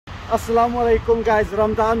Assalamu alaikum guys,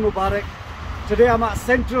 Ramadan Mubarak. Today I'm at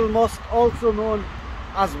Central Mosque, also known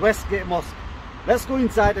as Westgate Mosque. Let's go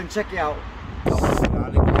inside and check it out.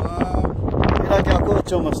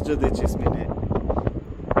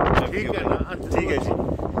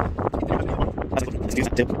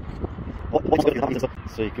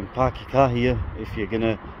 So you can park your car here if you're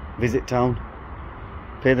gonna visit town.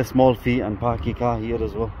 Pay the small fee and park your car here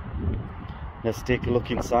as well. Let's take a look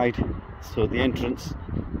inside. So the entrance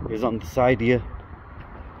is on the side here,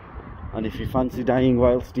 and if you fancy dying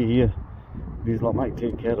whilst you're here, these lot might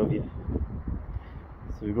take care of you.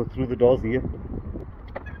 So you go through the doors here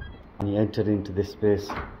and you enter into this space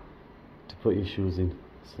to put your shoes in.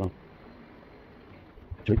 So,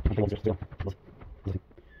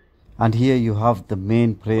 and here you have the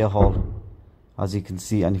main prayer hall, as you can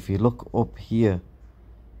see, and if you look up here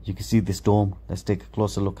you can see this dome. Let's take a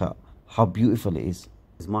closer look at how beautiful it is.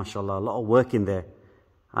 There's, mashallah, a lot of work in there,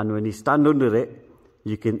 and when you stand under it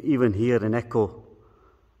you can even hear an echo.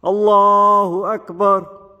 Allahu Akbar,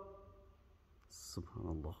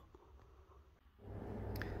 Subhanallah.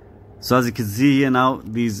 So as you can see here now,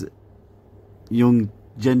 these young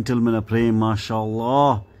gentlemen are praying,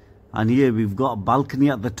 mashallah. And here we've got a balcony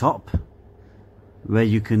at the top where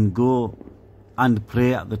you can go and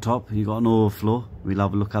pray at the top. You got an overflow. We'll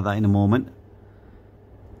have a look at that in a moment.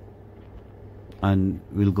 And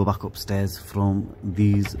we'll go back upstairs from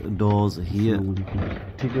these doors here.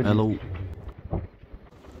 Hello.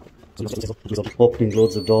 Opening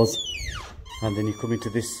loads of doors. And then you come into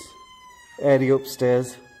this area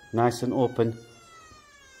upstairs. Nice and open.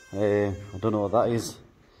 I don't know what that is.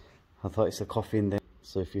 I thought it's a coffee in there.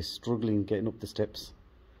 So if you're struggling getting up the steps,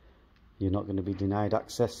 you're not going to be denied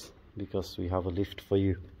access because we have a lift for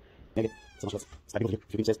you. If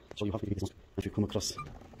you come across,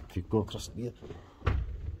 if you go across here,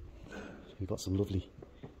 you've got some lovely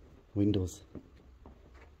windows.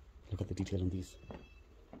 Look at the detail on these.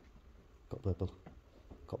 Got purple,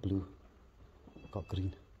 got blue, got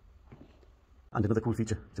green. And another cool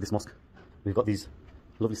feature to this mosque, we've got these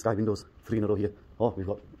lovely sky windows, 3 in a row here. Oh, we've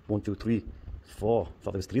got 1, 2, 3, 4. I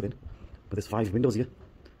thought there was 3 then, but there's 5 windows here,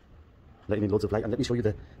 letting in loads of light. And let me show you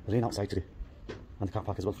the rain outside today, and the car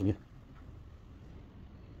park as well from here.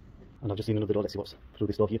 And I've just seen another door. Let's see what's through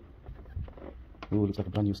this door here. Ooh, looks like a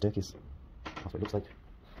brand new staircase. That's what it looks like.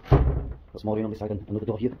 Got more rain on this side and another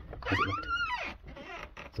door here. Is it locked?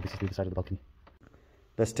 So this is the other side of the balcony.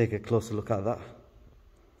 Let's take a closer look at that.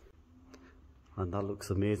 And that looks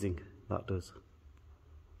amazing, that does.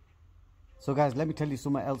 So guys, let me tell you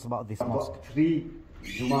something else about this mosque. I've got 3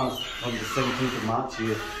 Jummahs on the 17th of March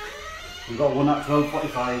here. We've got one at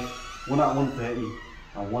 12:45, one at 1:30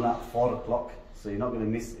 and one at 4 o'clock. So you're not going to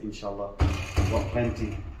miss, inshallah. We've got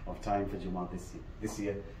plenty of time for Jummah this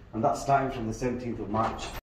year. And that's starting from the 17th of March.